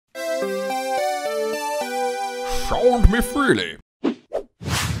SoundMeFreely.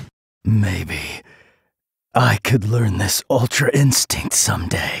 Maybe I could learn this Ultra Instinct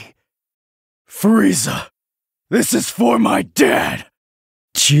someday. Frieza, this is for my dad!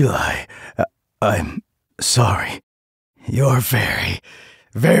 Chilai, I'm sorry. You're very,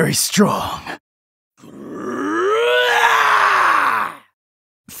 very strong.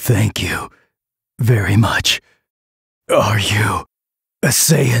 Thank you very much. Are you a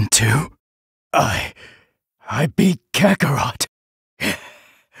Saiyan too? I beat Kakarot.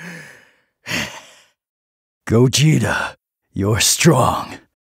 Gogeta, you're strong.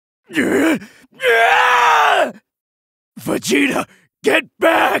 Vegeta, get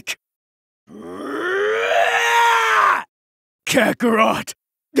back! Kakarot,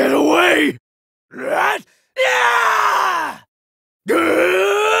 get away!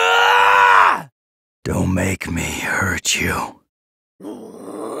 Don't make me hurt you.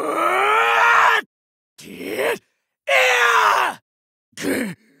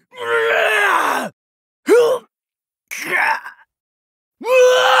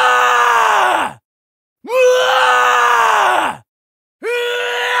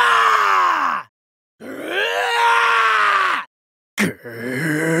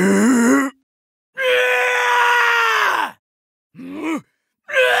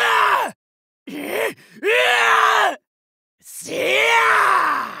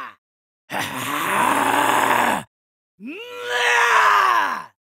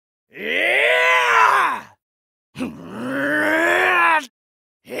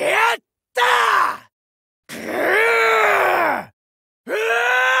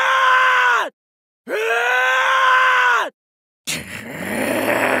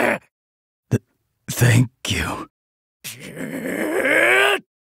 Thank you.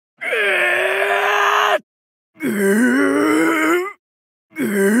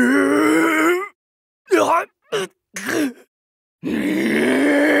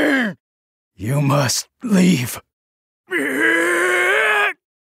 You must leave.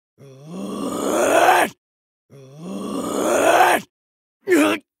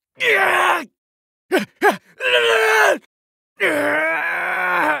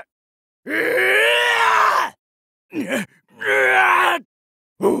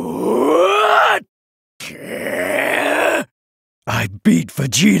 I beat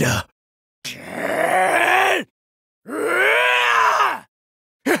Vegeta.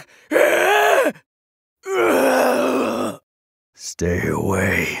 Stay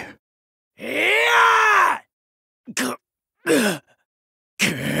away.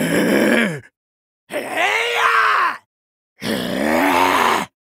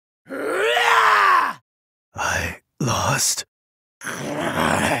 I lost.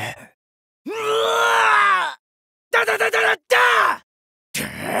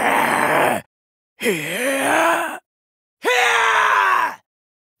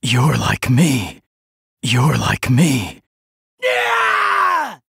 You're like me. You're like me.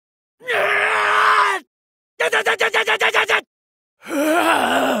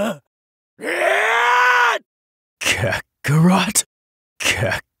 Kakarot?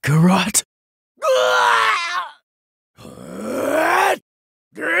 Kakarot?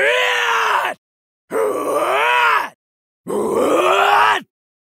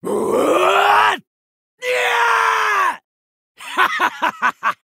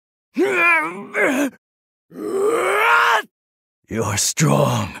 You're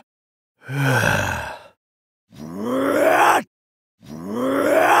strong.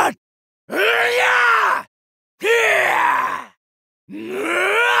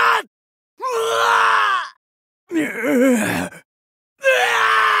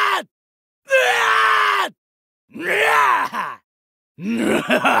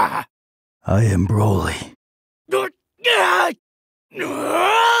 I am Broly.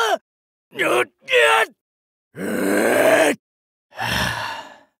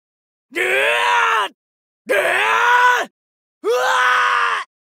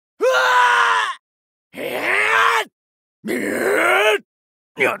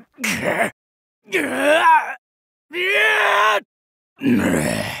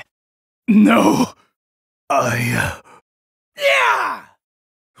 No,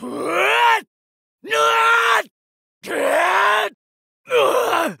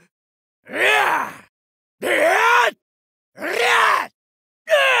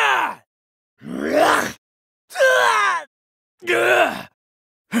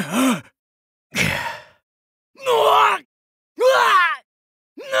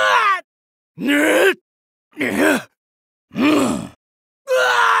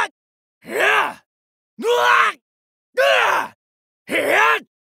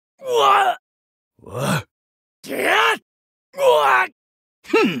 What?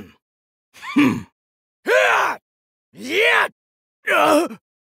 やっ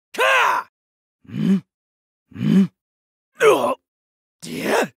かんお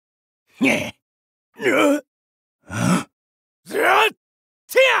でねずら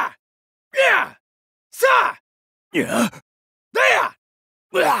てやさやだや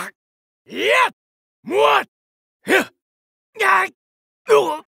やもっや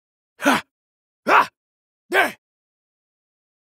お